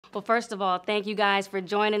Well, first of all, thank you guys for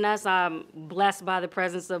joining us. I'm blessed by the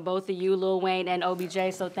presence of both of you, Lil Wayne and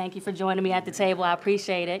OBJ, so thank you for joining me at the table. I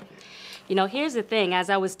appreciate it. You know, here's the thing. As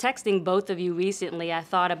I was texting both of you recently, I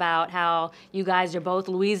thought about how you guys are both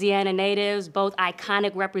Louisiana natives, both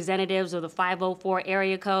iconic representatives of the 504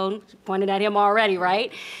 area code. Pointed at him already,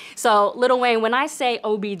 right? So, Lil Wayne, when I say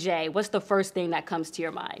OBJ, what's the first thing that comes to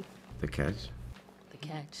your mind? The catch. The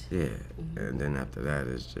catch. Yeah, and then after that,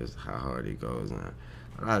 it's just how hard he goes. And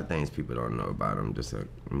a lot of things people don't know about him, just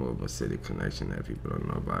more of a city connection that people don't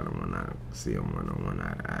know about him. When I see him one-on-one,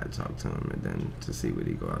 I talk to him, and then to see what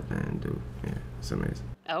he go out there and do. Yeah, it's amazing.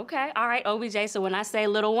 Okay, all right, OBJ, so when I say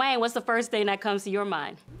Lil Wayne, what's the first thing that comes to your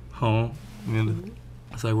mind? Home.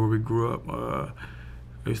 It's like where we grew up. I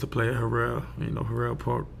used to play at Harrell, Harrell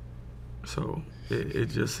Park. So it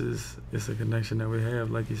just is, it's a connection that we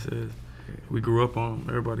have, like you said. We grew up on him.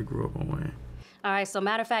 Everybody grew up on Wayne. All right, so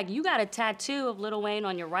matter of fact, you got a tattoo of Lil Wayne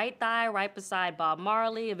on your right thigh, right beside Bob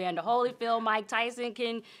Marley, Evander Holyfield, Mike Tyson.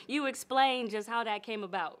 Can you explain just how that came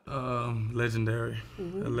about? Legendary.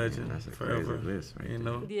 A legend. That's a forever. crazy list,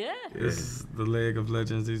 right? Yeah. This is the leg of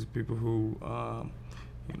legends. These people who,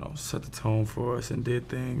 set the tone for us and did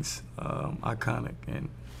things iconic. And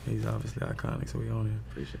he's obviously iconic, so we own him.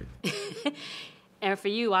 Appreciate it. And for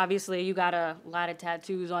you, obviously, you got a lot of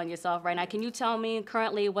tattoos on yourself right now. Can you tell me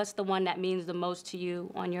currently what's the one that means the most to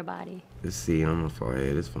you on your body? The C on my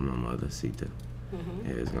forehead is from my mother, Sita.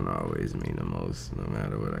 Yeah, it's gonna always mean the most. No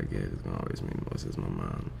matter what I get, it's gonna always mean the most. It's my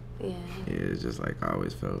mom. Yeah. Yeah, it's just like I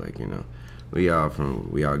always felt like, we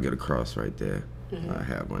all get a cross right there. I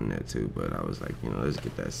have one there too, but I was like, let's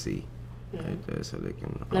get that C right there so they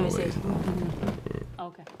can Let always me see. know. Yeah.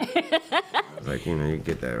 Okay. It's like, you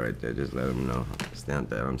get that right there. Just let them know. Stamp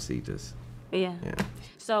that I'm Cetus. Yeah. Yeah.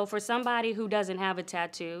 So for somebody who doesn't have a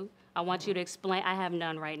tattoo, I want you to explain, I have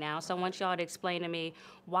none right now, so I want y'all to explain to me,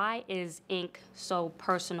 why is ink so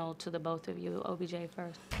personal to the both of you? OBJ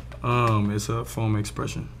first. It's a form of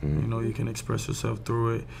expression. You can express yourself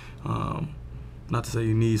through it. Not to say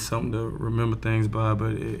you need something to remember things by,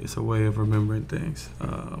 but it's a way of remembering things.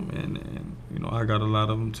 And I got a lot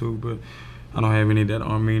of them too, but I don't have any that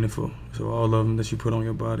aren't meaningful. So all of them that you put on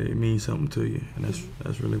your body, it means something to you, and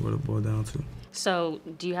that's really what it boils down to. So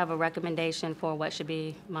do you have a recommendation for what should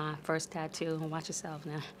be my first tattoo? Watch yourself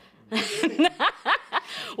now.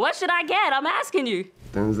 What should I get? I'm asking you.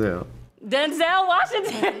 Denzel. Denzel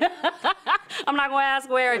Washington. I'm not gonna ask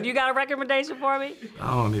where. Do you got a recommendation for me?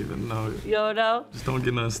 I don't even know. You don't know? Just don't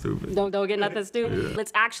get nothing stupid. Don't get nothing stupid. Yeah.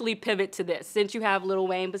 Let's actually pivot to this. Since you have Lil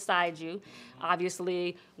Wayne beside you,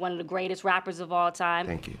 obviously one of the greatest rappers of all time.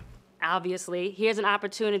 Thank you. Obviously, here's an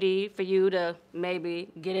opportunity for you to maybe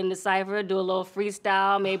get in the cypher, do a little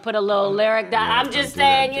freestyle, maybe put a little lyric down. Yeah, I'm just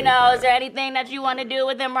saying, is there anything that you want to do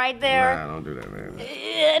with him right there? Nah, don't do that, man.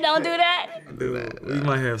 Yeah, don't do that. We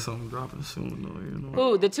might have something dropping soon, though,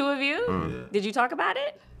 Who, the two of you? Yeah. Did you talk about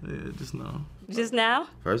it? Yeah, just now. Just now?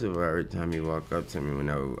 First of all, every time he walk up to me,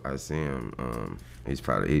 whenever I see him, he's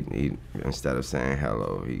probably, he instead of saying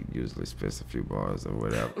hello, he usually spits a few bars or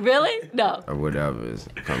whatever. Really? No. Or whatever is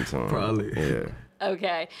come to him. Probably. Yeah.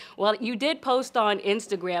 Okay. Well, you did post on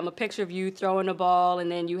Instagram a picture of you throwing the ball,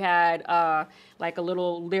 and then you had like a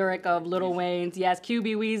little lyric of Lil Wayne's. Yes,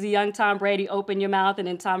 QB Weezy, young Tom Brady, open your mouth, and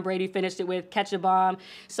then Tom Brady finished it with catch a bomb.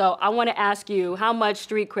 So I want to ask you, how much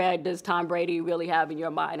street cred does Tom Brady really have in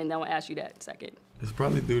your mind? And then I'll ask you that in a second. It's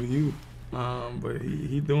probably due to you, but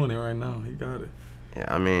he doing it right now. He got it. Yeah,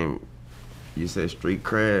 I mean, you said street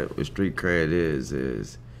cred. What street cred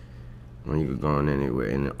is when you go on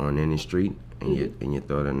anywhere, on any street, and you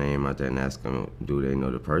throw the name out there and ask them, do they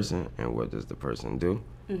know the person, and what does the person do?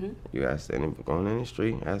 You ask go on any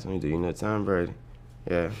street, ask them, do you know Tom Brady?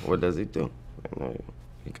 Yeah, what does he do?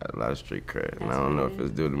 He got a lot of street cred, and I don't know if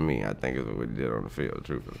it's due to me. I think it's what he did on the field,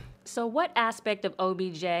 truthfully. So what aspect of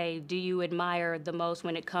OBJ do you admire the most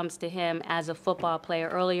when it comes to him as a football player?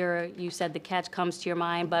 Earlier, you said the catch comes to your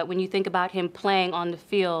mind, but when you think about him playing on the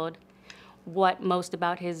field, what most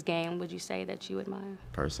about his game would you say that you admire?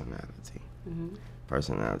 Personality.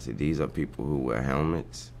 Personality. These are people who wear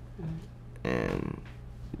helmets, and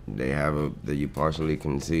they have you partially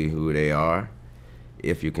can see who they are.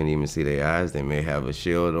 If you can even see their eyes, they may have a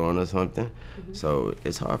shield on or something. So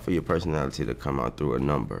it's hard for your personality to come out through a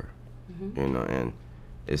number, and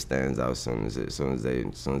it stands out as soon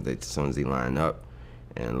as he line up.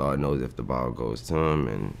 And Lord knows if the ball goes to him,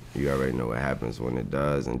 and you already know what happens when it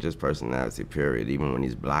does. And just personality, period. Even when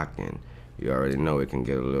he's blocking, you already know it can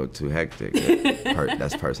get a little too hectic.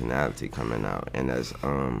 That's personality coming out, and that's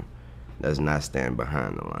not standing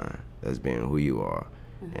behind the line. That's being who you are.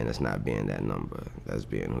 And it's not being that number. That's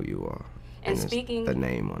being who you are. And it's speaking the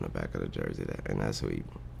name on the back of the jersey, and that's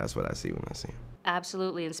what I see when I see him.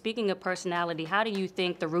 Absolutely. And speaking of personality, how do you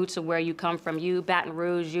think the roots of where you come from, you, Baton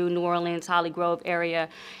Rouge, you, New Orleans, Holly Grove area,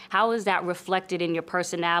 how is that reflected in your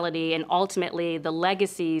personality and ultimately the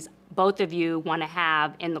legacies both of you want to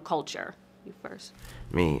have in the culture? You first.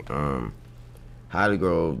 Me, Holly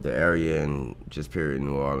Grove, the area, and just period,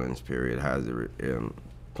 New Orleans, period, has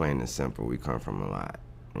plain and simple, we come from a lot.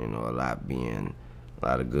 You know, a lot being a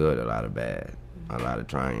lot of good, a lot of bad, a lot of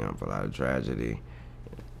triumph, a lot of tragedy.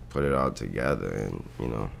 Put it all together, and you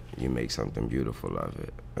know, you make something beautiful of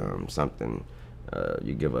it.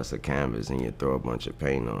 You give us a canvas and you throw a bunch of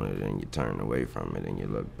paint on it, and you turn away from it, and you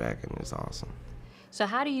look back, and it's awesome. So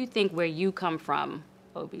how do you think where you come from,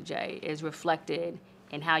 OBJ, is reflected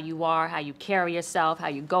in how you are, how you carry yourself, how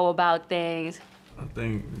you go about things? I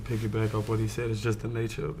think, to piggyback off what he said, it's just the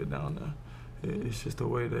nature of it down there. It's just the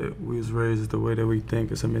way that we was raised, it's the way that we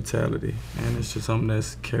think, it's a mentality, and it's just something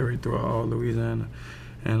that's carried throughout all Louisiana.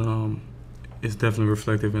 And it's definitely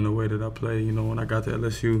reflective in the way that I play. You know, when I got to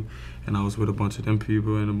LSU and I was with a bunch of them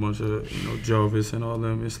people and a bunch of, you know, Jarvis and all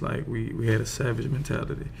them, it's like we had a savage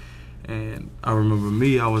mentality. And I remember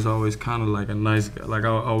me, I was always kind of like a nice guy. Like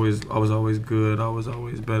I was always good. I was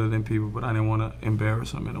always better than people, but I didn't want to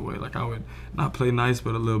embarrass them in a way. Like I would not play nice,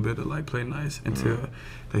 but a little bit of like play nice until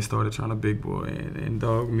they started trying to big boy and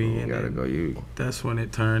dog me. You gotta go you. That's when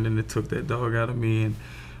it turned and it took that dog out of me. And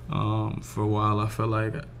for a while, I felt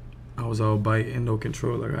like I was all bite and no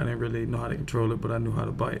control. Like I didn't really know how to control it, but I knew how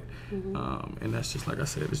to bite. And that's just, like I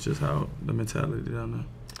said, it's just how the mentality down there.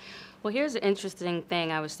 Well, here's an interesting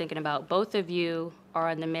thing I was thinking about. Both of you are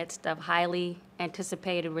in the midst of highly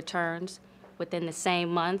anticipated returns within the same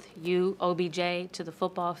month. You, OBJ, to the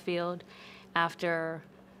football field after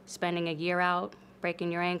spending a year out,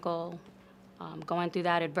 breaking your ankle, going through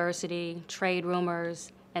that adversity, trade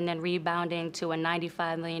rumors, and then rebounding to a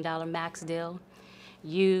 $95 million max deal.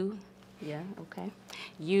 You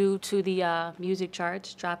to the music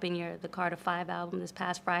charts, dropping the Carter 5 album this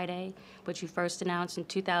past Friday, which you first announced in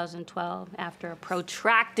 2012 after a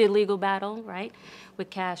protracted legal battle, right,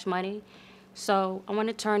 with Cash Money. So I want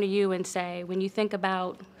to turn to you and say, when you think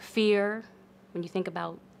about fear, when you think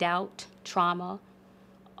about doubt, trauma,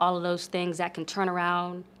 all of those things that can turn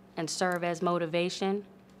around and serve as motivation,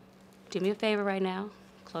 do me a favor right now,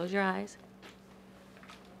 close your eyes.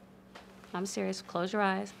 I'm serious, close your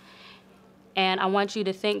eyes. And I want you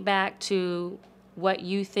to think back to what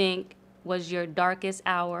you think was your darkest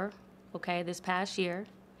hour, okay, this past year,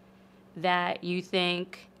 that you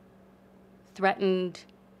think threatened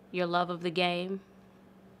your love of the game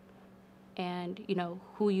and, you know,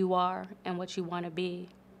 who you are and what you want to be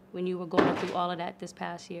when you were going through all of that this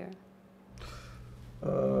past year.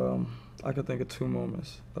 I could think of two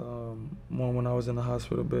moments. One when I was in the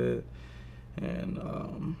hospital bed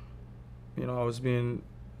and, you know, I was being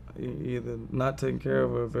either not taken care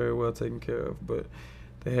of or very well taken care of, but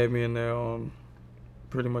they had me in there on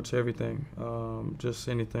pretty much everything, just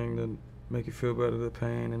anything to make you feel better, the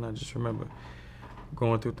pain, and I just remember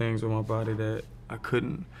going through things with my body that I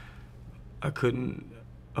couldn't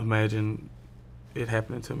imagine it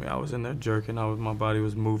happening to me. I was in there jerking, my body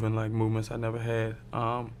was moving like movements I never had,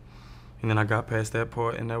 and then I got past that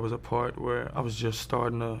part, and there was a part where I was just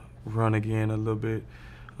starting to run again a little bit.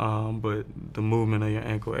 But the movement of your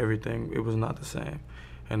ankle, everything, it was not the same.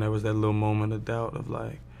 And there was that little moment of doubt of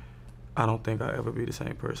like, I don't think I'll ever be the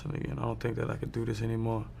same person again. I don't think that I could do this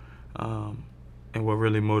anymore. And what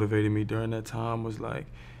really motivated me during that time was like,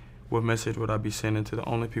 what message would I be sending to the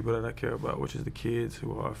only people that I care about, which is the kids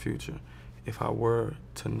who are our future, if I were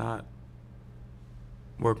to not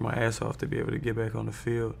work my ass off to be able to get back on the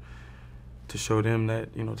field, to show them that,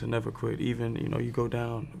 you know, to never quit. Even, you know, you go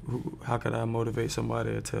down, how could I motivate somebody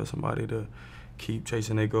or tell somebody to keep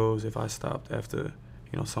chasing their goals if I stopped after,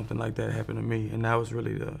 you know, something like that happened to me? And that was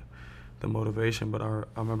really the motivation. But I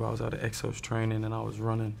remember I was out of Exos training and I was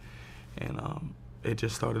running, and it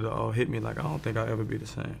just started to all hit me like, I don't think I'll ever be the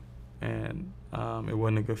same. And it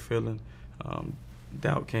wasn't a good feeling.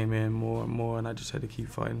 Doubt came in more and more, and I just had to keep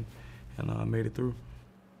fighting, and I made it through.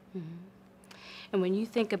 Mm-hmm. And when you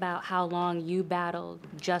think about how long you battled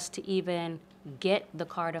just to even get the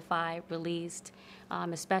Carter 5 released,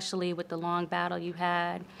 especially with the long battle you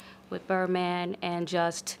had with Birdman and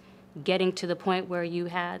just getting to the point where you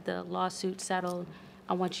had the lawsuit settled,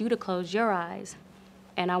 I want you to close your eyes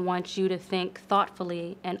and I want you to think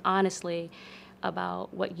thoughtfully and honestly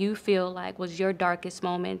about what you feel like was your darkest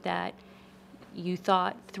moment that you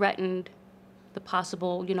thought threatened the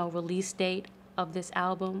possible, you know, release date of this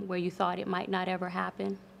album, where you thought it might not ever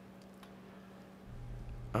happen?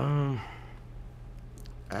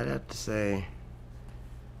 I'd have to say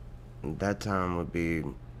that time would be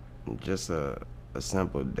just a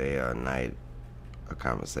simple day or night, a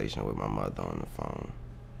conversation with my mother on the phone.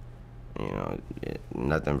 You know,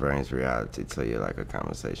 nothing brings reality to you like a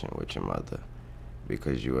conversation with your mother,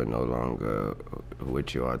 because you are no longer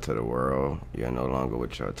what you are to the world. You are no longer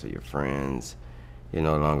what you are to your friends. You're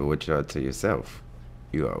no longer what you are to yourself.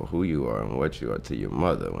 You are who you are and what you are to your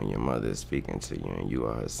mother when your mother is speaking to you and you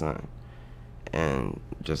are her son. And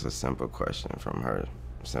just a simple question from her.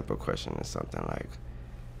 Simple question is something like,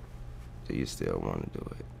 do you still want to do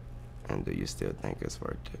it? And do you still think it's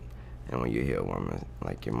worth it? And when you hear a woman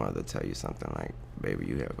like your mother tell you something like, baby,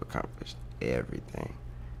 you have accomplished everything.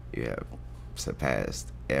 You have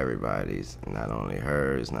surpassed everybody's, not only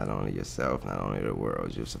hers, not only yourself, not only the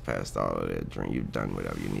world. You've surpassed all of their dreams. You've done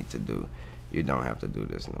whatever you need to do. You don't have to do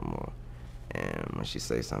this no more. And when she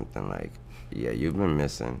says something like, yeah, you've been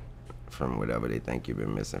missing from whatever they think you've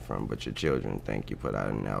been missing from, but your children think you put out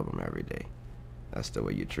an album every day. That's the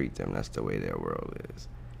way you treat them. That's the way their world is.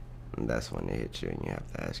 And that's when they hit you, and you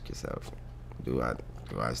have to ask yourself, do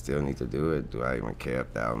I still need to do it? Do I even care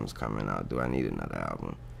if the album's coming out? Do I need another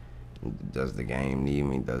album? Does the game need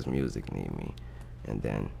me? Does music need me? And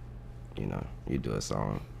then, you know, you do a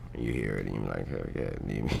song, you hear it, and you're like, hell yeah,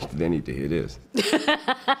 need me. They need to hear this.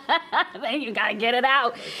 Then you gotta get it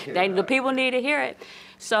out. The people need to hear it.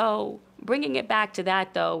 So bringing it back to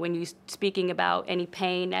that, though, when you're speaking about any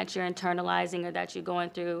pain that you're internalizing or that you're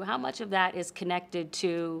going through, how much of that is connected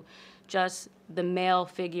to just the male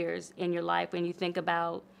figures in your life? When you think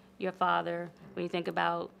about your father, when you think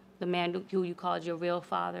about the man who you called your real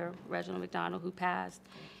father, Reginald McDonald, who passed,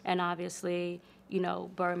 and obviously, you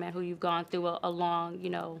know, Birdman, who you've gone through a long,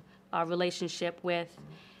 you know, relationship with.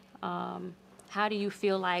 How do you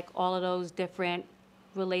feel like all of those different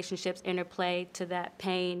relationships interplay to that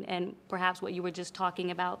pain and perhaps what you were just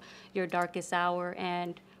talking about, your darkest hour,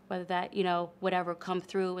 and whether that, you know, whatever come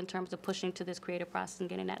through in terms of pushing to this creative process and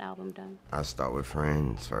getting that album done? I start with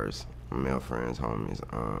friends first, male friends, homies.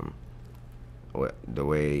 The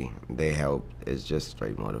way they help is just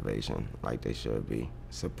straight motivation, like they should be.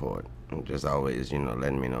 Support. And just always, you know,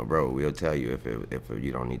 letting me know, bro, we'll tell you if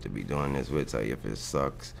you don't need to be doing this. We'll tell you if it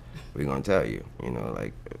sucks. We're gonna tell you, you know,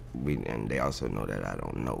 like and they also know that I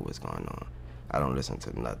don't know what's going on. I don't listen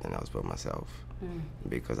to nothing else but myself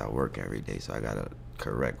because I work every day, so I gotta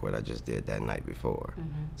correct what I just did that night before.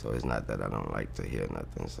 So it's not that I don't like to hear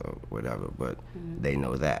nothing, so whatever, but they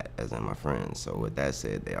know that, as in my friends. So with that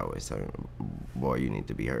said, they always tell me, boy, you need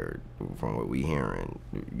to be heard. From what we hearing,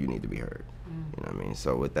 you need to be heard. You know what I mean?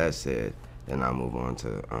 So with that said, then I move on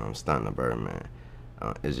to Stunt the Birdman.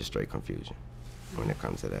 It's just straight confusion when it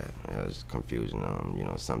comes to that. It's confusion. You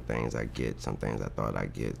know, some things I get, some things I thought I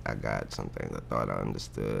got, some things I thought I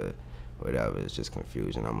understood. Whatever, it's just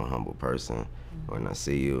confusion. I'm a humble person. When I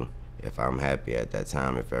see you, if I'm happy at that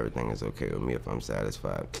time, if everything is okay with me, if I'm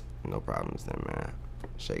satisfied, no problems then, man.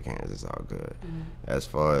 Shake hands, it's all good. As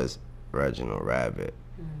far as Reginald Rabbit,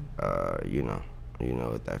 you know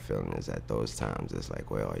what that feeling is at those times. It's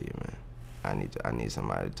like, where are you, man? I need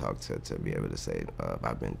somebody to talk to be able to say,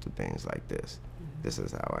 I've been through things like this. This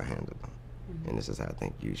is how I handle them. And this is how I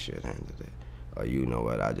think you should handle it. Or you know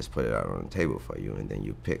what, I just put it out on the table for you, and then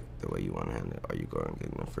you pick the way you want to handle it, or you go and get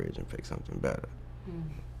in the fridge and pick something better.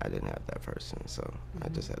 I didn't have that person, so I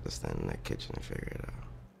just had to stand in that kitchen and figure it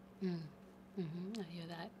out. I hear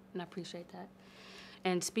that, and I appreciate that.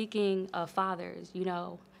 And speaking of fathers, you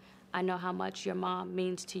know, I know how much your mom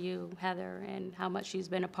means to you, Heather, and how much she's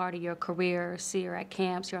been a part of your career. See her at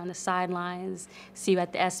camps, you're on the sidelines, see you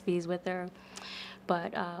at the ESPYs with her.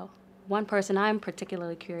 But one person I'm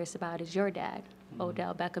particularly curious about is your dad,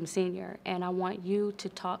 Odell Beckham Sr., and I want you to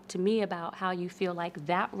talk to me about how you feel like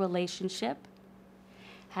that relationship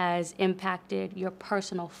has impacted your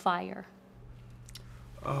personal fire.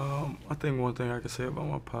 I think one thing I can say about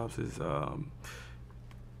my pops is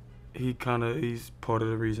he's part of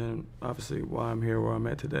the reason, obviously, why I'm here where I'm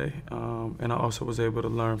at today. And I also was able to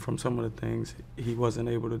learn from some of the things he wasn't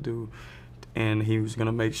able to do, and he was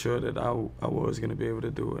gonna make sure that I was gonna be able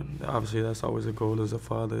to do it. Obviously, that's always a goal as a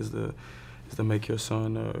father, is to make your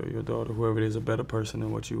son or your daughter, whoever it is, a better person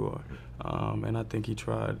than what you are. And I think he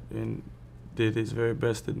tried and did his very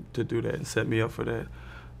best to do that and set me up for that.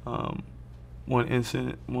 One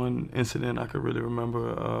incident I could really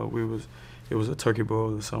remember, it was a turkey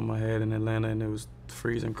bowl or something I had in Atlanta, and it was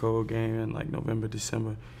freezing cold game in like November,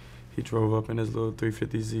 December. He drove up in his little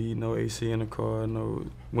 350Z, no AC in the car, no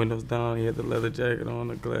windows down. He had the leather jacket on,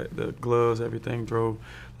 the gloves, everything. Drove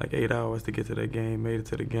like 8 hours to get to that game, made it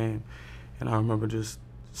to the game. And I remember just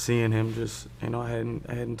seeing him just, I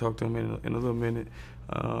hadn't talked to him in a little minute,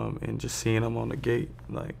 and just seeing him on the gate,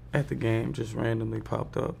 like at the game, just randomly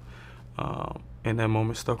popped up. And that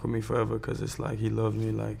moment stuck with me forever because it's like he loves me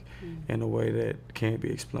like in a way that can't be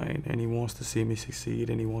explained, and he wants to see me succeed,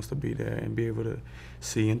 and he wants to be there and be able to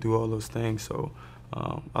see and do all those things. So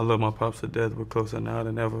I love my pops to death. We're closer now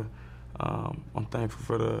than ever. I'm thankful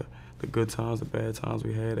for the good times, the bad times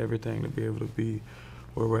we had, everything to be able to be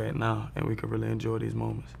where we're at now, and we can really enjoy these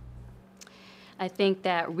moments. I think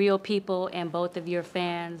that real people and both of your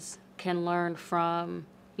fans can learn from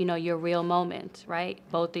your real moment, right?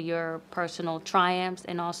 Both of your personal triumphs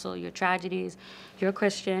and also your tragedies. You're a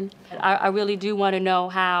Christian. I really do want to know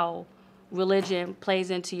how religion plays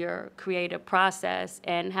into your creative process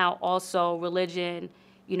and how also religion,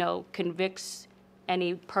 convicts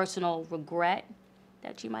any personal regret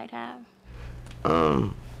that you might have.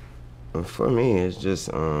 For me, it's just,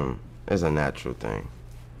 it's a natural thing.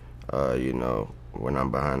 When I'm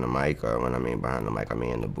behind the mic, when I mean behind the mic, I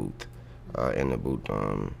mean in the booth. In the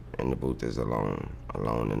booth is alone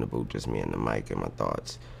in the booth, just me and the mic and my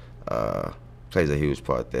thoughts. Plays a huge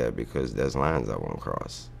part there because there's lines I won't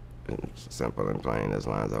cross. It's simple and plain, there's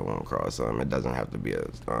lines I won't cross. It doesn't have to be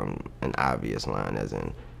an obvious line as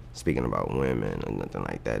in speaking about women or nothing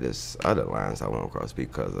like that. There's other lines I won't cross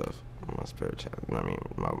because of my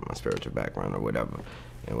spiritual background or whatever,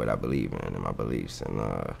 and what I believe in and my beliefs. And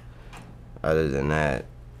other than that,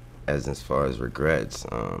 as far as regrets,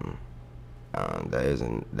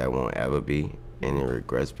 there won't ever be any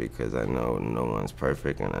regrets because I know no one's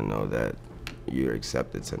perfect, and I know that you're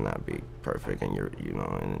accepted to not be perfect, and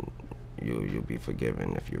you'll be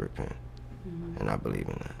forgiven if you repent. And I believe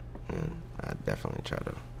in that, and I definitely try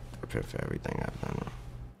to repent for everything I've done wrong.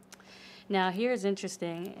 Now, here's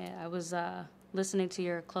interesting. I was listening to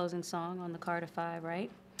your closing song on the Carter 5, right?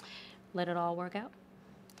 Let It All Work Out.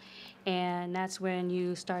 And that's when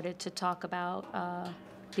you started to talk about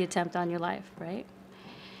the attempt on your life, right?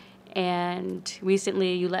 And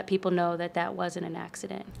recently you let people know that that wasn't an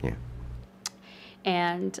accident. Yeah.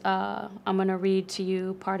 And I'm going to read to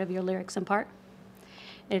you part of your lyrics in part.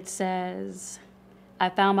 It says, I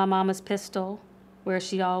found my mama's pistol where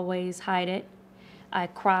she always hide it. I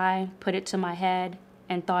cry, put it to my head,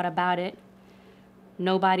 and thought about it.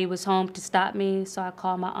 Nobody was home to stop me, so I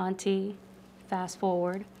called my auntie. Fast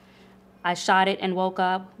forward. I shot it and woke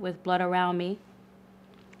up with blood around me.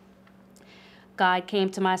 God came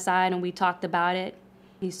to my side and we talked about it.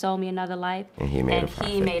 He sold me another life. And he made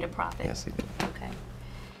a profit. Yes, he did. Okay.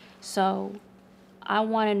 So I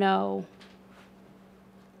want to know,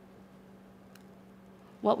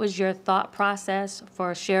 what was your thought process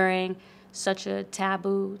for sharing such a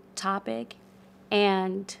taboo topic?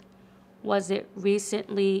 And was it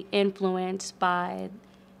recently influenced by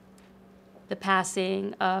the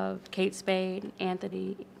passing of Kate Spade,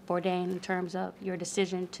 Anthony Bourdain, in terms of your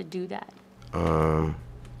decision to do that?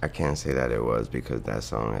 I can't say that it was because that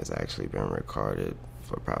song has actually been recorded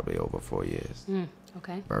for probably over 4 years.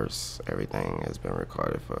 Okay. Verse, everything has been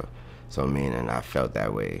recorded for. So meaning I felt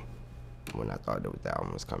that way when I thought that the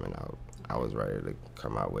album was coming out. I was ready to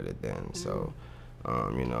come out with it then. So,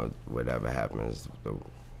 whatever happens,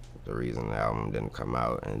 the reason the album didn't come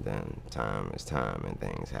out, and then time is time and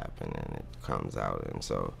things happen and it comes out. And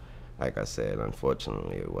so, like I said,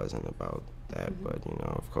 unfortunately it wasn't about that, but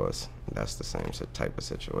of course that's the same type of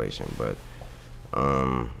situation. But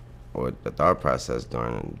what the thought process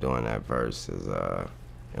during that verse is,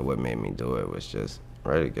 and what made me do it was just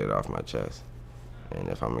ready to get it off my chest. And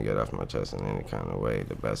if I'm gonna get it off my chest in any kind of way,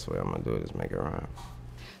 the best way I'm gonna do it is make it rhyme.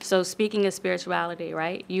 So speaking of spirituality,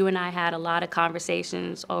 right? You and I had a lot of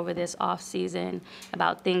conversations over this off season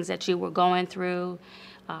about things that you were going through,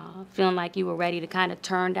 feeling like you were ready to kind of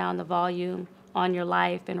turn down the volume on your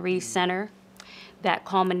life and recenter. That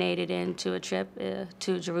culminated into a trip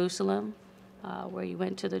to Jerusalem, where you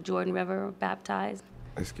went to the Jordan River, baptized.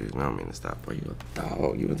 Excuse me, I don't mean to stop. You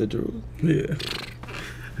went to Jerusalem? Yeah.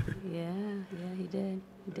 Yeah, he did.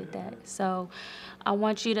 He did that. So I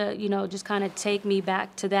want you to, just kind of take me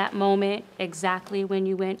back to that moment, exactly when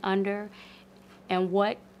you went under, and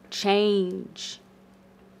what change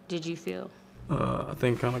did you feel? I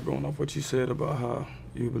think kind of going off what you said about how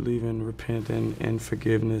you believe in repenting and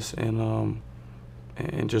forgiveness and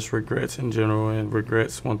just regrets in general. And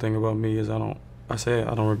regrets, one thing about me is I don't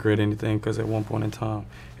regret anything because at one point in time,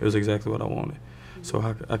 it was exactly what I wanted. So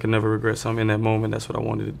I could never regret something in that moment. That's what I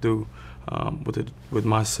wanted to do. With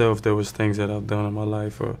myself, there was things that I've done in my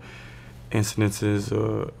life or incidences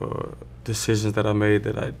or decisions that I made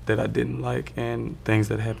that I didn't like, and things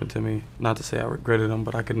that happened to me. Not to say I regretted them,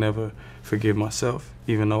 but I could never forgive myself,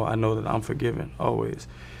 even though I know that I'm forgiven always.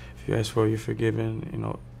 If you ask for it, you're forgiven, you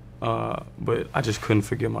know. But I just couldn't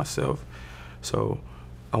forgive myself. So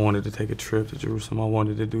I wanted to take a trip to Jerusalem. I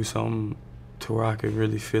wanted to do something to where I could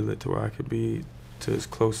really feel it, to where I could be to as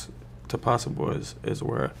close to possible as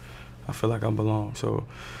where I feel like I belong. So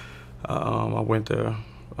I went there,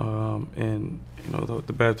 and you know,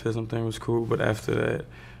 the baptism thing was cool. But after that,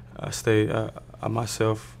 I stayed. I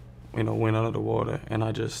myself, you know, went under the water, and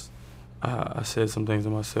I said some things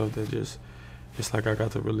to myself that it's like I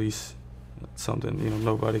got to release something, you know,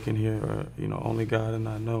 nobody can hear, or, you know, only God and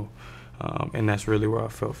I know. And that's really where I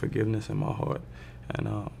felt forgiveness in my heart,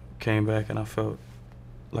 and came back and I felt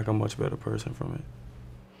like a much better person from it.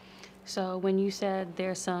 So when you said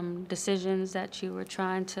there's some decisions that you were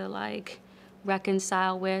trying to like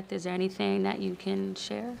reconcile with, is there anything that you can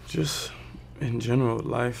share? Just in general,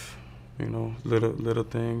 life, you know, little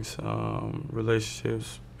things,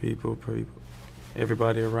 relationships, people,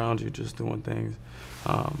 everybody around you, just doing things.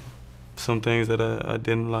 Some things that I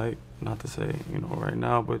didn't like, not to say, you know, right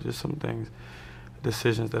now, but just some things,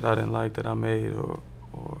 decisions that I didn't like that I made, or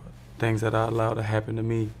things that I allowed to happen to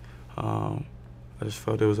me. I just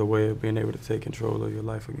felt it was a way of being able to take control of your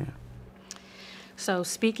life again. So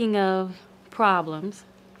speaking of problems,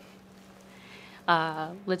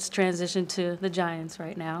 let's transition to the Giants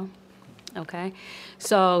right now. Okay,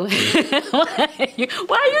 so why are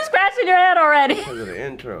you scratching your head already? Because of the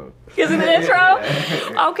intro. Is it the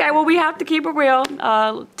intro? Okay, well, we have to keep it real.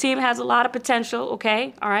 Team has a lot of potential,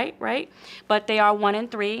 okay? All right, right? But they are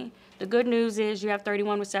 1-3. The good news is you have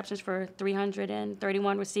 31 receptions for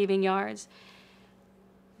 331 receiving yards.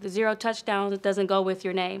 The 0 touchdowns doesn't go with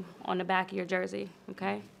your name on the back of your jersey,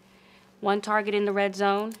 okay? 1 target in the red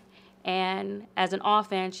zone. And as an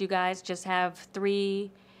offense, you guys just have 3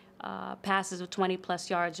 passes of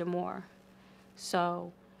 20-plus yards or more.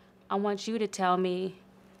 So I want you to tell me,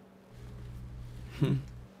 I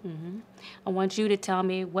want you to tell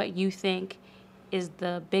me what you think is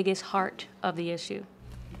the biggest heart of the issue.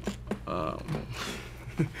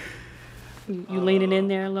 You leaning in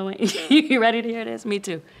there, Lil Wayne? You ready to hear this? Me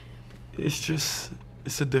too. It's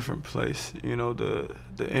a different place. You know, the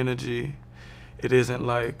energy, it isn't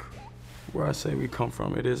like where I say we come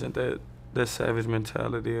from. It isn't that savage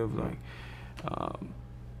mentality of like,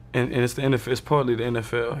 and it's the NFL. It's partly the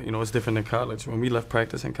NFL. You know, it's different than college. When we left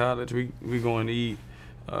practice in college, we going to eat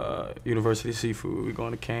university seafood. We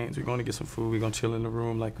going to Cane's. We going to get some food. We going to chill in the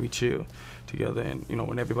room, like we chill together. And you know,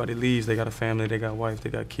 when everybody leaves, they got a family, they got a wife, they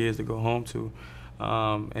got kids to go home to.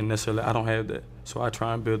 And necessarily, I don't have that. So I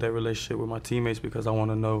try and build that relationship with my teammates because I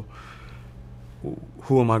want to know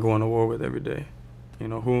who am I going to war with every day. You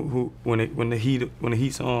know, who when the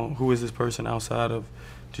heat's on, who is this person outside of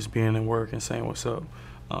just being in work and saying what's up?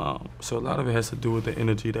 So a lot of it has to do with the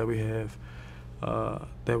energy that we have,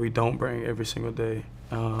 that we don't bring every single day.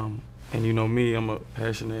 And you know me, I'm a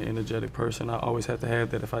passionate, energetic person. I always have to have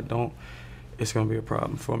that. If I don't, it's gonna be a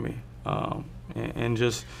problem for me. And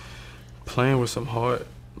just playing with some heart,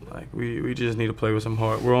 like we just need to play with some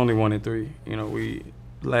heart. We're only 1-3. You know,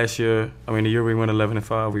 last year, the year we went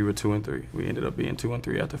 11-5, we were 2-3. We ended up being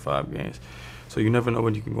 2-3 after 5 games. So you never know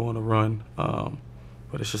when you can go on a run,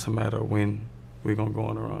 but it's just a matter of when we're gonna go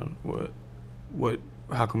on a run.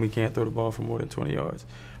 How come we can't throw the ball for more than 20 yards?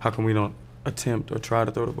 How come we don't attempt or try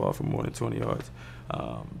to throw the ball for more than 20 yards?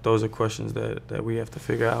 Those are questions that we have to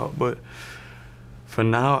figure out. But for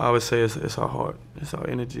now, I would say it's our heart, it's our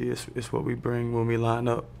energy, it's what we bring when we line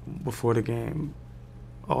up before the game.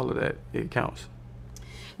 All of that, it counts.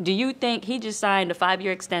 Do you think he just signed a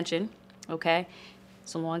 5-year extension? Okay,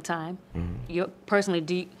 it's a long time.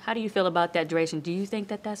 Personally, how do you feel about that duration? Do you think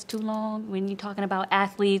that that's too long when you're talking about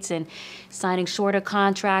athletes and signing shorter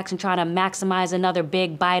contracts and trying to maximize another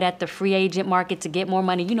big bite at the free agent market to get more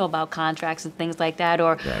money? You know about contracts and things like that,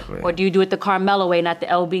 or Exactly. Or do you do it the Carmelo way, not the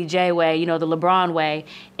LBJ way? You know, the LeBron way,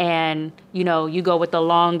 and you know you go with the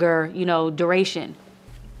longer, you know, duration.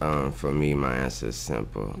 For me, my answer is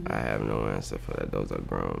simple. I have no answer for that. Those are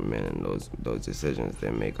grown men, and those decisions they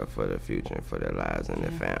make are for their future and for their lives and their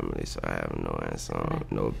families. So I have no answer on,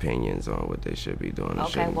 no opinions on what they should be doing.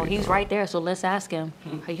 Okay, well, he's right there, so let's ask him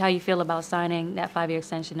how you feel about signing that 5-year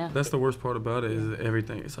extension now. That's the worst part about it, is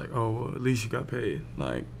everything. It's like, oh, well, at least you got paid.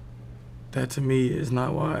 Like, that to me is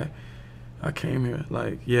not why I came here.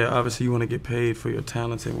 Like, yeah, obviously you want to get paid for your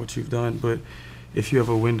talents and what you've done, but if you have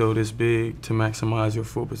a window this big to maximize your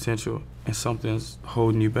full potential and something's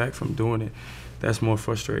holding you back from doing it, that's more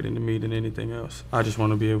frustrating to me than anything else. I just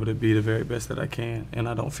want to be able to be the very best that I can, and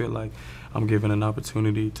I don't feel like I'm given an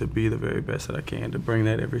opportunity to be the very best that I can, to bring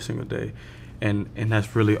that every single day. And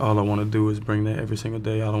that's really all I want to do, is bring that every single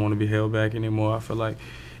day. I don't want to be held back anymore. I feel like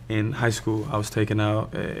in high school, I was taken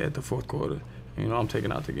out at the fourth quarter. You know, I'm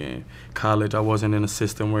taking out the game. College, I wasn't in a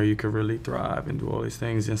system where you could really thrive and do all these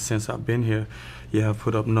things. And since I've been here, yeah, I've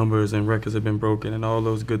put up numbers and records have been broken and all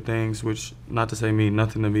those good things, which not to say mean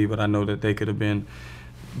nothing to me, but I know that they could have been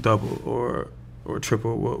double or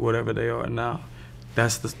triple whatever they are now.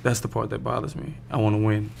 That's the part that bothers me. I want to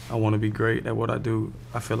win. I want to be great at what I do.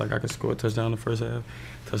 I feel like I could score a touchdown in the first half,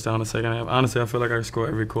 touchdown in the second half. Honestly, I feel like I could score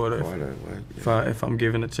every quarter if I'm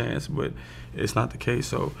given a chance, but it's not the case.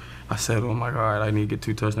 So I said, oh my God, I need to get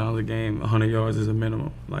 2 touchdowns a game. 100 yards is a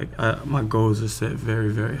minimum. Like, my goals are set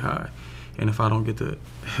very, very high. And if I don't get to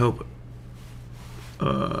help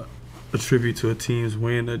attribute to a team's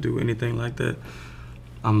win or do anything like that,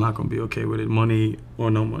 I'm not going to be okay with it, money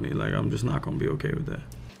or no money. Like, I'm just not going to be okay with that.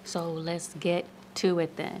 So let's get to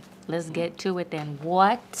it then.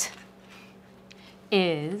 What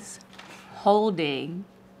is holding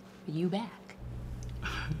you back?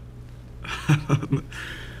 I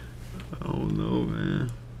don't know,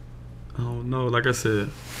 man. I don't know. Like I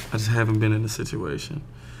said, I just haven't been in the situation.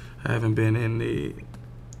 I haven't been in the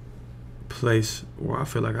place where I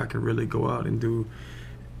feel like I can really go out and do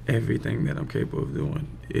everything that I'm capable of doing.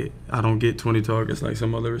 I don't get 20 targets like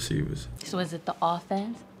some other receivers. So is it the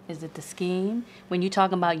offense? Is it the scheme? When you're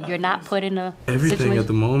talking about you're not put in a everything situation? At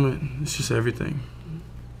the moment, it's just everything.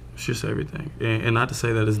 It's just everything. And not to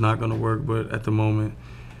say that it's not going to work, but at the moment,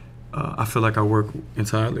 I feel like I work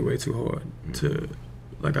entirely way too hard to,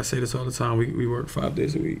 like I say this all the time, we work 5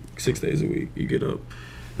 days a week, 6 days a week. You get up,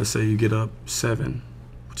 let's say you get up 7.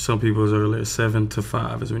 Some people is earlier, 7 to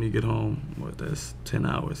 5 is when you get home. What, that's 10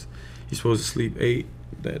 hours. You're supposed to sleep 8.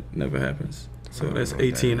 That never happens. So that's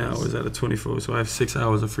 18 hours out of 24. So I have 6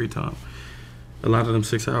 hours of free time. A lot of them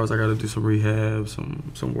 6 hours, I got to do some rehab,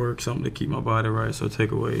 some work, something to keep my body right. So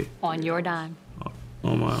take away. On your dime.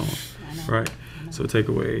 On my own. Right. So take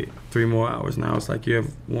away 3 more hours. Now it's like you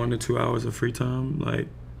have 1 to 2 hours of free time. Like,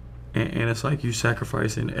 and it's like you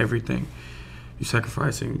sacrificing everything. You're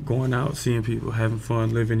sacrificing going out, seeing people, having fun,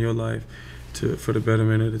 living your life for the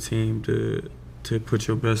betterment of the team, to put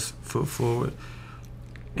your best foot forward,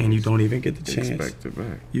 and you don't even get the chance. Expect it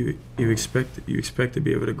back. You expect to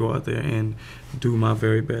be able to go out there and do my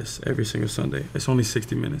very best every single Sunday. It's only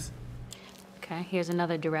 60 minutes. Okay, here's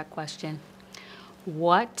another direct question.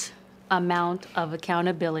 What amount of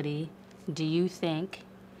accountability do you think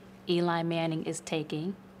Eli Manning is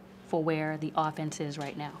taking for where the offense is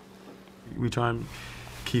right now? We try and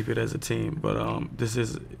keep it as a team, but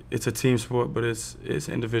it's a team sport, but it's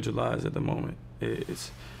individualized at the moment.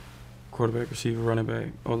 It's quarterback, receiver, running back,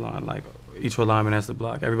 O-line. Like, each lineman has to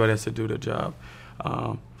block. Everybody has to do their job.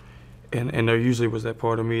 And there usually was that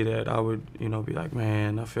part of me that I would, be like,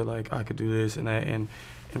 man, I feel like I could do this and that. And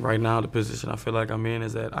right now, the position I feel like I'm in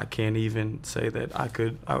is that I can't even say that I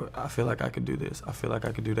could. I feel like I could do this. I feel like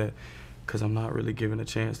I could do that, because I'm not really given a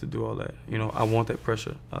chance to do all that. I want that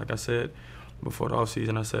pressure. Like I said before the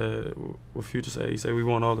offseason, I said, what Future said, he said, we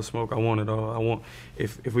want all the smoke. I want it all.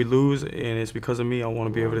 If we lose and it's because of me, I want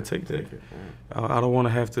to be able to take that. I don't want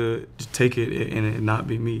to have to just take it and it not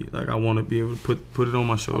be me. Like, I want to be able to put it on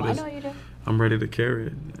my shoulders. I know you do. I'm ready to carry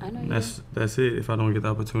it. I know you do. do. That's it. If I don't get the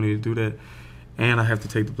opportunity to do that and I have to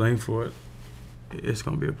take the blame for it, it's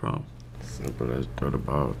going to be a problem. Simple as throw the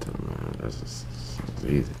ball to the man. That's just it's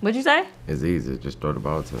easy. What'd you say? It's easy. Just throw the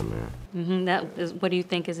ball to the man. That is, what do you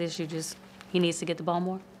think his issue? Just he needs to get the ball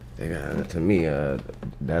more? To me,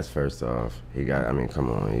 that's first off.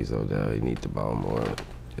 Come on, he's Odell. He needs the ball more.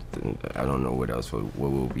 I don't know what else what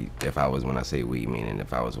will be. If I was, when I say we, meaning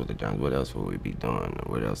if I was with the Giants, what else would we be doing?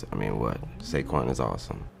 What else? What? Saquon is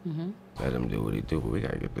awesome. Let him do what he do. But we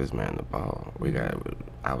gotta get this man the ball. We got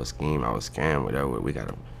our scheme, our scam, whatever. We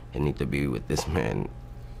gotta. It need to be with this man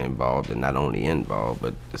involved, and not only involved,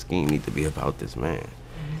 but the scheme need to be about this man.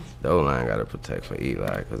 The O-line got to protect for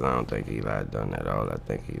Eli, because I don't think Eli done that all. I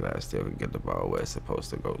think Eli still could get the ball where it's supposed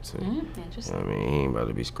to go to. Interesting. He ain't about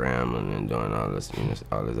to be scrambling and doing all this,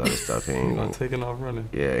 all this other stuff. He ain't Not taking off running.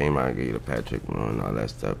 Yeah, he ain't about to get you the Patrick and all that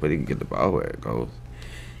stuff, but he can get the ball where it goes.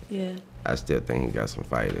 Yeah. I still think he got some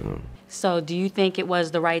fight in him. So do you think it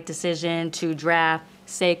was the right decision to draft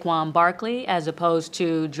Saquon Barkley as opposed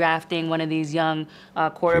to drafting one of these young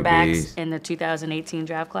quarterbacks in the 2018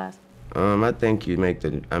 draft class? I think you make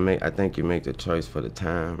the choice for the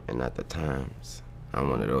time and not the times. I'm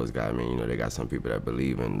one of those guys. I mean, you know, they got some people that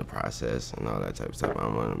believe in the process and all that type of stuff.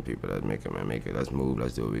 I'm one of them people that make it. Let's move.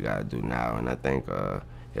 Let's do what we got to do now. And I think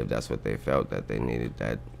if that's what they felt, that they needed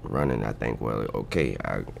that running, I think, well, okay,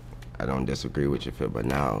 I don't disagree with your feel, but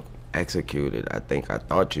now execute it. I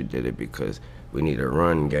thought you did it because we need a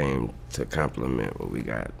run game to complement what we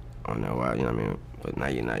got on that wide, you know what I mean? But now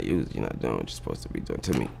you're not doing what you're supposed to be doing,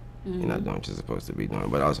 to me. You're not doing what you're supposed to be doing.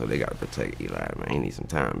 But also they got to protect Eli, man. He needs some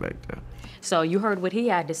time back there. So you heard what he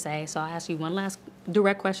had to say, so I'll ask you one last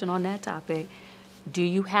direct question on that topic. Do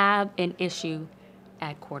you have an issue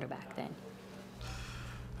at quarterback then?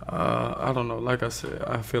 I don't know. Like I said,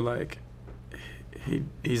 I feel like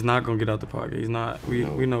he's not gonna get out the pocket. He's not.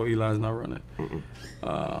 We know Eli's not running.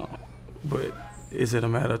 But is it a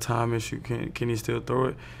matter of time issue? Can he still throw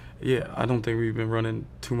it? Yeah, I don't think we've been running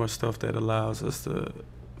too much stuff that allows us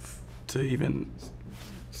to even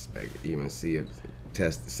see it,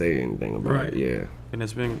 say anything about it. Yeah. And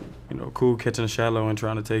it's been, you know, cool catching a shallow and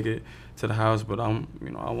trying to take it to the house. But I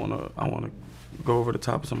wanna go over the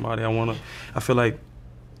top of somebody. I feel like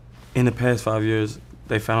in the past 5 years,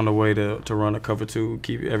 they found a way to run a cover two,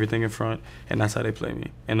 keep everything in front, and that's how they play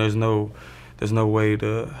me. And there's no way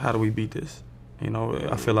how do we beat this? You know,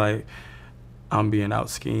 I feel like I'm being out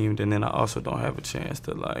schemed, and then I also don't have a chance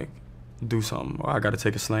to like do something, or I got to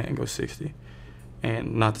take a slant and go 60.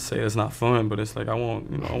 And not to say it's not fun, but it's like I want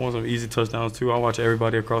some easy touchdowns too. I watch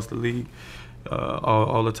everybody across the league,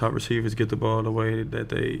 all the top receivers get the ball the way that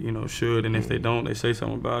they should, and if they don't, they say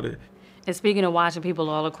something about it. And speaking of watching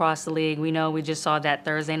people all across the league, we know we just saw that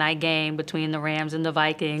Thursday night game between the Rams and the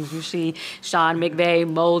Vikings. You see Sean McVay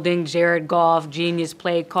molding Jared Goff, genius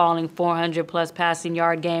play calling, 400-plus passing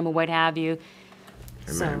yard game or what have you.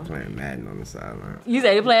 And man playing Madden on the sideline. You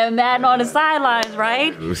say you're playing Madden on the sidelines,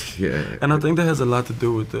 right? Yeah. And I think that has a lot to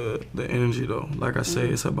do with the energy, though. Like I say,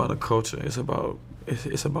 it's about a culture. It's about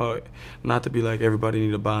not to be like everybody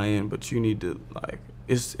need to buy in, but you need to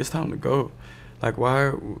it's time to go. Like,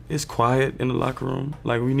 it's quiet in the locker room.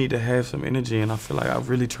 Like, we need to have some energy, and I feel like I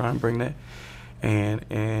really try and bring that.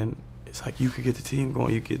 And it's like, you could get the team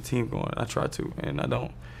going, I try to, and I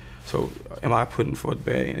don't. So am I putting forth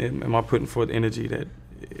am I putting forth energy that,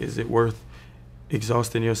 is it worth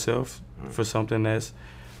exhausting yourself for something that's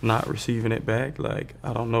not receiving it back? Like,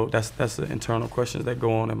 I don't know. That's the internal questions that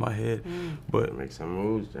go on in my head. But make some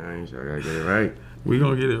moves, James. I gotta get it right. We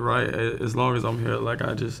gonna get it right as long as I'm here. Like,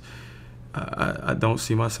 I don't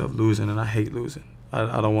see myself losing, and I hate losing.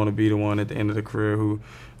 I don't want to be the one at the end of the career who,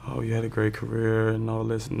 oh, you had a great career and all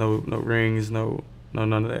this, no rings, no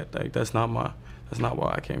none of that. Like, that's not why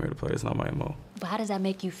I came here to play. It's not my MO. But how does that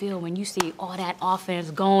make you feel when you see all that offense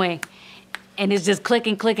going and it's just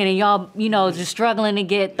clicking, and y'all, just struggling to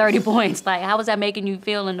get 30 points? Like, how was that making you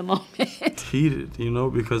feel in the moment? Heated,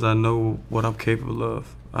 because I know what I'm capable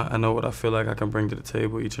of. I know what I feel like I can bring to the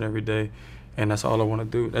table each and every day. And that's all I want to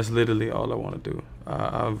do. That's literally all I want to do.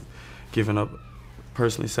 I've given up,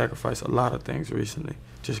 personally sacrificed a lot of things recently.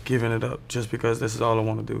 Just giving it up just because this is all I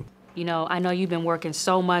want to do. I know you've been working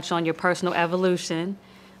so much on your personal evolution,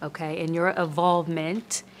 okay, and your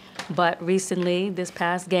involvement. But recently, this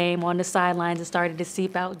past game on the sidelines, it started to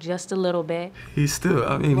seep out just a little bit. He's still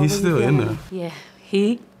in there. Yeah.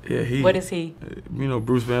 He? Yeah, he. What is he?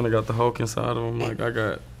 Bruce Banner got the Hulk inside of him. Like, I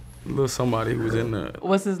got a little somebody who was in there.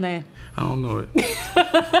 What's his name? I don't know it.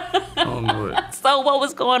 So what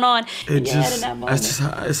was going on in your head in that moment?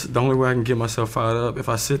 It's the only way I can get myself fired up. If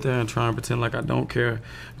I sit there and try and pretend like I don't care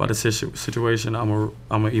about the situation, I'm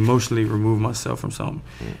gonna emotionally remove myself from something.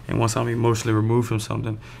 And once I'm emotionally removed from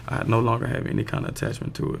something, I no longer have any kind of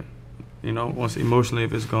attachment to it. Once emotionally,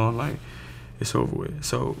 if it's gone, like, it's over with.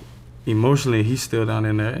 So emotionally, he's still down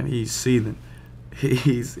in there and he's seething.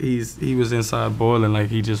 He was inside boiling, like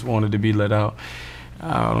he just wanted to be let out.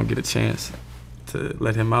 I don't get a chance to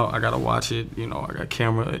let him out. I gotta watch it. I got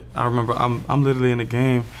camera. I remember I'm literally in the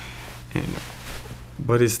game, and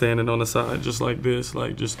Buddy's standing on the side just like this,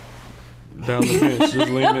 like just down the bench, just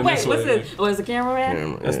leaning this way. Wait, what's the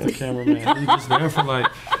cameraman? That's the cameraman. He was there for like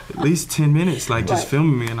at least 10 minutes, like just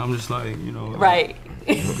filming me, and I'm just like, right.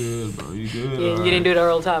 You good, bro? You good? Yeah, you didn't do the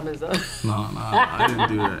Earl Thomas though. No, I didn't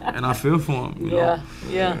do that, and I feel for him. Yeah.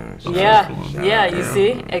 You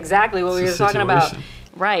see exactly what we were talking about,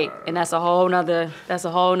 right? And that's a whole nother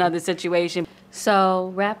situation.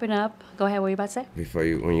 So wrapping up, go ahead. What were you about to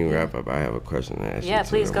say? When you wrap up, I have a question to ask you. Yeah,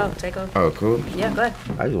 please go. Take over. Oh, cool. Yeah, go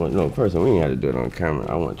ahead. I just want to know, first, we ain't have to do it on camera.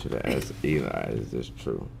 I want you to ask Eli, is this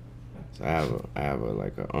true? So I have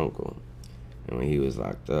an uncle, and when he was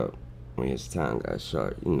locked up, when his time got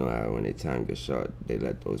short, you know how when their time gets short, they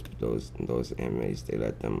let those inmates, they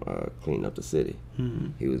let them clean up the city. Mm-hmm.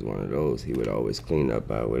 He was one of those. He would always clean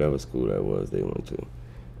up at whatever school that was they went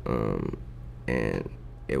to. And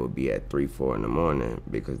it would be at 3, 4 in the morning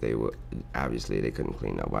because they couldn't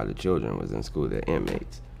clean up while the children was in school, the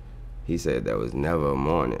inmates. He said there was never a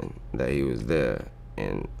morning that he was there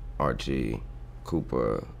and Archie,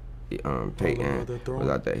 Cooper, Peyton was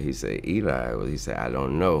out there. He said he said, I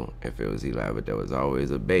don't know if it was Eli, but there was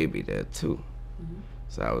always a baby there too. Mm-hmm.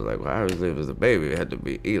 So I was like, well, obviously if it was a baby, it had to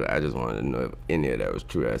be Eli. I just wanted to know if any of that was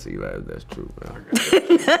true. That's Eli, if that's true.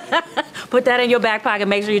 Put that in your back pocket.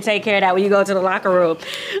 Make sure you take care of that when you go to the locker room.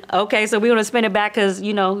 Okay, so we want to spin it back because,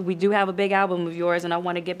 you know, we do have a big album of yours, and I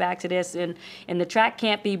want to get back to this. And the track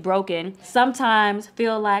Can't Be Broken. Sometimes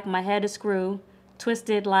feel like my head is screwed,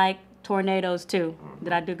 twisted like tornadoes too.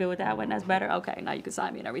 Did I do good with that one? That's better? Okay, now you can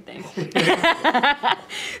sign me and everything.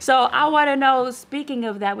 So I want to know, speaking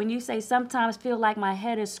of that, when you say sometimes feel like my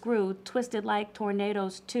head is screwed, twisted like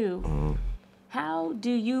tornadoes too, how do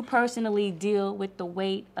you personally deal with the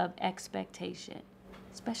weight of expectation,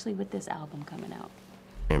 especially with this album coming out?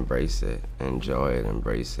 Embrace it, enjoy it,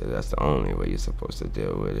 embrace it. That's the only way you're supposed to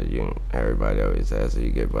deal with it. Everybody always asks, do you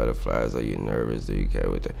get butterflies? Are you nervous? Do you care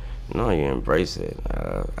with it? No, you embrace it.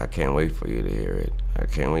 I can't wait for you to hear it. I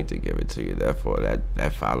can't wait to give it to you. Therefore,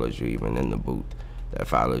 that follows you even in the booth. That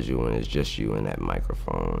follows you when it's just you and that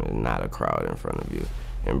microphone and not a crowd in front of you.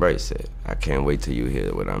 Embrace it. I can't wait till you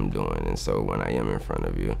hear what I'm doing. And so when I am in front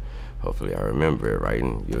of you, hopefully I remember it right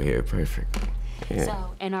and you'll hear it perfectly. Yeah.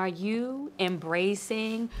 So, and are you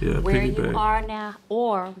embracing Yeah, where you piggyback. are now?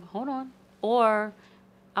 Or, hold on, or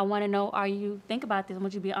I want to know, think about this, I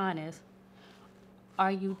want you to be honest.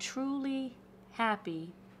 Are you truly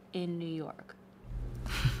happy in New York?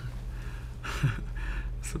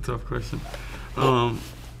 It's a tough question.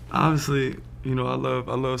 Obviously, you know, I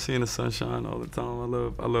love seeing the sunshine all the time.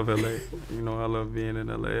 I love LA. You know, I love being in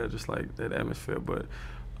LA. I just like that atmosphere, but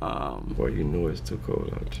boy, you know it's too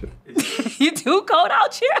cold out here. You too cold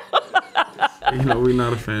out here? You know, we're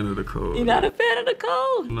not a fan of the cold. You're not a fan of the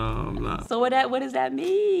cold? No, I'm not. So what does that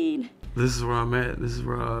mean? This is where I'm at. This is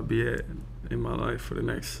where I'll be at in my life for the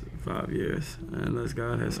next 5 years, unless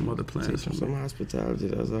God has some other plans. Teach them some hospitality,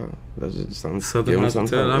 that's all. That's just something. Southern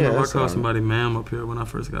hospitality. I remember I called all. somebody ma'am up here when I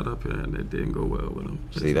first got up here, and it didn't go well with them.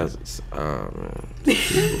 See, that's, man.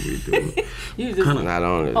 This is what we do. You just Not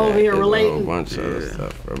only that, over here there's a relating. whole bunch of other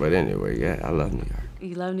stuff. But anyway, yeah, I love New York.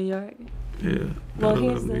 You love New York? Yeah, Well, I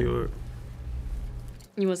here's love New York.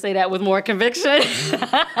 You want to say that with more conviction?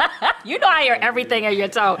 You know I hear everything in your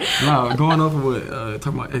tone. No, going off of what,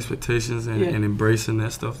 talking about expectations and embracing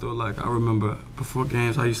that stuff though, like I remember before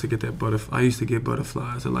games I used to get butterflies,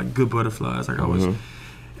 or like good butterflies, like I was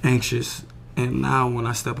anxious. And now when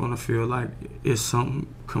I step on the field, like it's something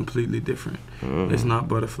completely different. It's not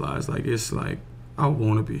butterflies, like it's like I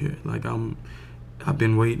want to be here. Like I've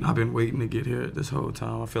been waiting to get here this whole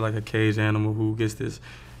time. I feel like a caged animal who gets this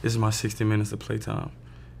is my 60 minutes of playtime.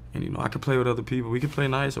 And, you know, I can play with other people. We can play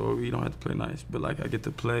nice, or we don't have to play nice. But, like, I get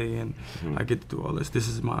to play, and I get to do all this. This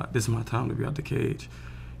is my time to be out the cage.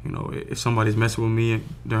 You know, if somebody's messing with me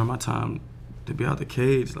during my time to be out the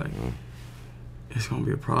cage, like, it's going to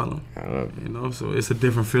be a problem. I love it. You know, so it's a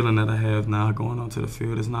different feeling that I have now going onto the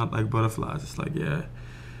field. It's not like butterflies. It's like, yeah,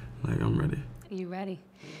 like, I'm ready. You ready?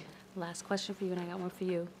 Last question for you, and I got one for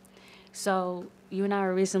you. So you and I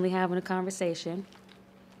were recently having a conversation,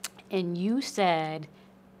 and you said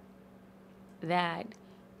that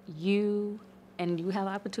you have the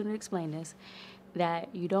opportunity to explain this, that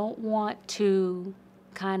you don't want to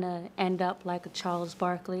kind of end up like a Charles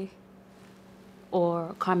Barkley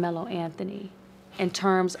or Carmelo Anthony in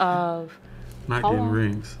terms of not getting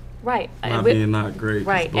rings. Right. Not being not great.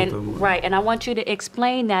 Right. And I want you to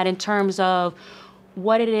explain that in terms of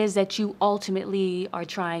what it is that you ultimately are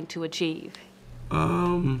trying to achieve.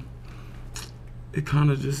 It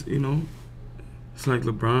kind of just, you know, it's like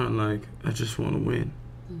LeBron, like, I just want to win.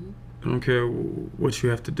 I don't care what you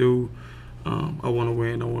have to do. I want to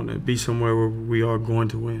win. I want to be somewhere where we are going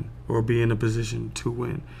to win, or be in a position to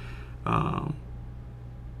win. And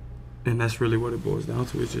that's really what it boils down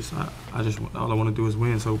to. It's just, all I want to do is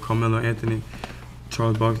win. So Carmelo Anthony,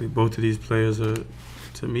 Charles Barkley, both of these players are,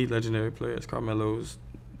 to me, legendary players. Carmelo's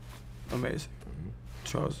amazing.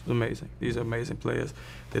 Charles is amazing. These are amazing players.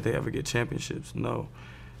 Did they ever get championships? No.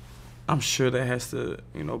 I'm sure that has to,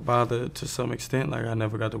 you know, bother to some extent. Like, I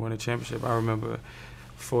never got to win a championship. I remember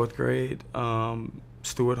 4th grade,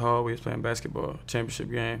 Stewart Hall, we was playing basketball, championship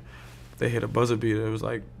game. They hit a buzzer beater. It was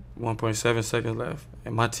like 1.7 seconds left.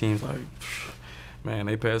 And my team's like, Man,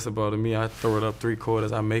 they passed the ball to me. I throw it up 3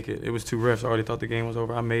 quarters. I make it. It was 2 refs. I already thought the game was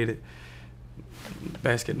over. I made it.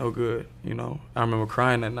 Basket no good, you know. I remember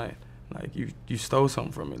crying that night. Like, you stole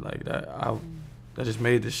something from me. Like, I just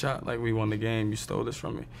made the shot. Like, we won the game. You stole this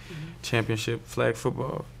from me. Championship, flag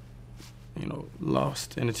football, you know,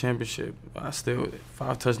 lost in the championship. I still,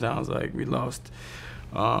 5 touchdowns. Like, we lost.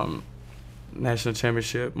 National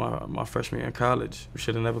championship my freshman year in college. We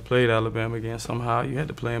should have never played Alabama again. Somehow you had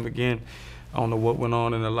to play them again. I don't know what went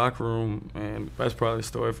on in the locker room, and that's probably a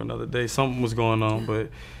story for another day. Something was going on, but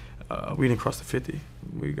we didn't cross the 50.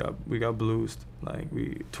 We got bluesed, like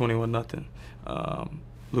we 21-0.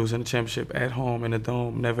 Losing the championship at home in the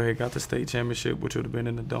Dome. Never had got the state championship, which would have been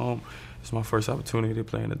in the Dome. It's my first opportunity to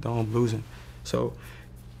play in the Dome, losing. So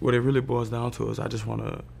what it really boils down to is I just want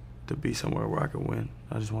to be somewhere where I can win.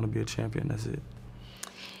 I just want to be a champion, that's it.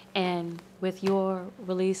 And with your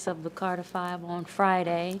release of the Carter 5 on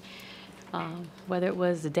Friday, whether it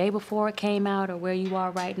was the day before it came out or where you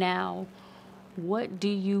are right now, what do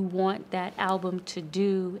you want that album to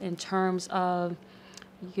do in terms of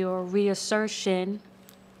your reassertion,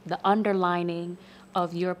 the underlining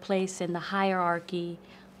of your place in the hierarchy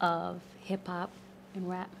of hip-hop and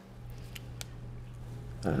rap?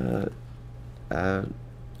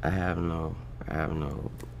 I have no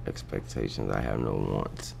expectations. I have no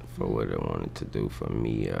wants for what I wanted to do for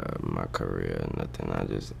me, my career, nothing.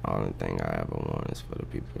 Only thing I ever want is for the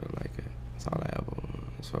people to like it. That's all I ever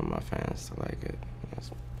want. It's for my fans to like it. That's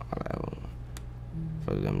all I ever want.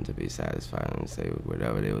 For them to be satisfied and say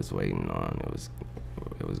whatever they was waiting on, it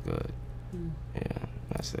was good. Yeah,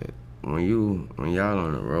 that's it. When y'all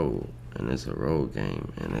on the road and it's a road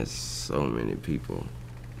game and there's so many people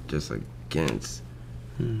just against.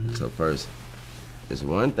 So first, it's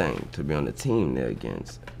one thing to be on the team they're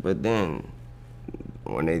against, but then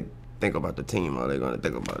when they think about the team, all they're gonna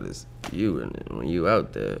think about is you. And when you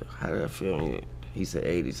out there, how did I feel? He said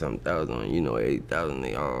 80-something thousand, and you know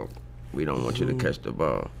 80,000. We don't want you to catch the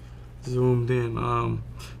ball. Zoomed in.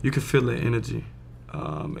 You can feel the energy,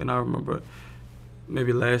 and I remember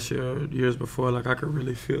maybe last year, years before, like I could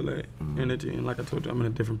really feel that energy. And like I told you, I'm in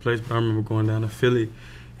a different place, but I remember going down to Philly.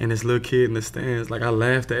 And this little kid in the stands, like I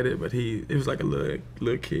laughed at it, but it was like a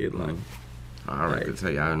little kid, like I could tell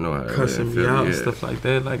you, I know how to cussing me out and stuff like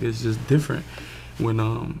that. Like it's just different when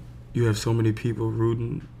you have so many people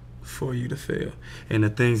rooting for you to fail, and the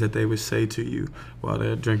things that they would say to you while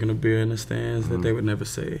they're drinking a beer in the stands that they would never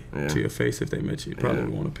say to your face if they met you. Probably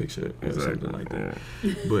would want a picture or something like that.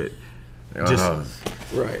 But just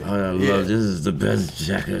right. I love this is the best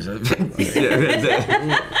jacket.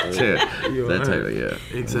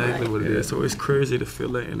 Exactly what it is. So it's crazy to feel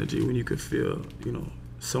that energy when you could feel, you know,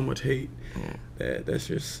 so much hate that's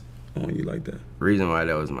just on you like that. Reason why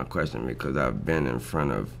that was my question, because I've been in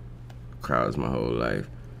front of crowds my whole life,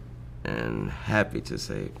 and happy to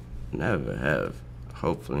say,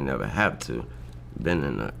 hopefully never have to, been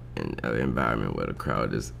in an environment where the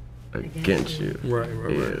crowd is against you.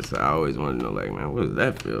 Right. So I always want to know, like, man, what does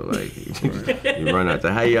that feel like? You run out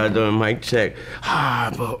there, how y'all doing, mic check?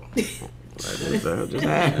 But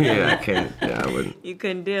I can't. Yeah, I wouldn't. You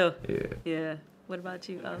couldn't do. Yeah. What about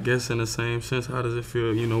you? Guess in the same sense, how does it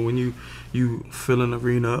feel? You know, when you fill an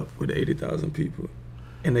arena up with 80,000 people,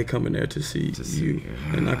 and they come in there to see you,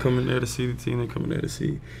 and not coming there to see the team, they coming there to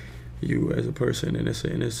see you as a person, and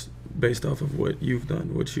it's based off of what you've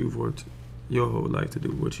done, what you've worked your whole life to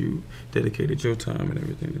do, what you dedicated your time and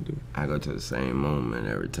everything to do. I go to the same moment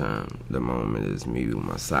every time. The moment is me with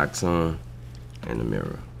my socks on in the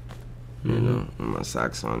mirror. You know, with my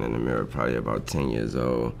socks on in the mirror, probably about 10 years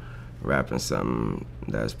old, rapping something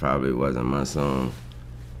that's probably wasn't my song,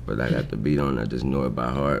 but I got the beat on, I just know it by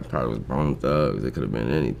heart. Probably was Bone Thugs, it could have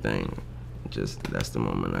been anything. Just, that's the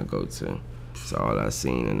moment I go to. So all I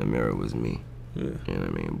seen in the mirror was me. You know what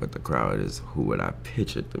I mean? But the crowd is who what I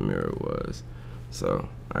pictured the mirror was. So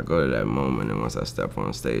I go to that moment, and once I step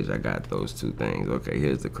on stage, I got those two things. Okay,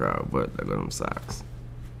 here's the crowd, but I got them socks.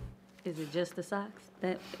 Is it just the socks?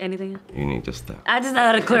 Anything else? You need to stop. I just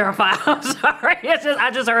had to clarify. I'm sorry.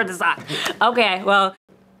 I just heard the socks. Okay, well,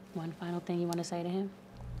 one final thing you want to say to him?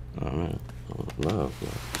 Oh, man. Love.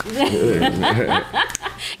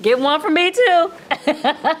 Get one for me, too.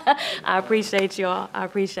 I appreciate y'all. I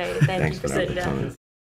appreciate it. Thank you for sitting down.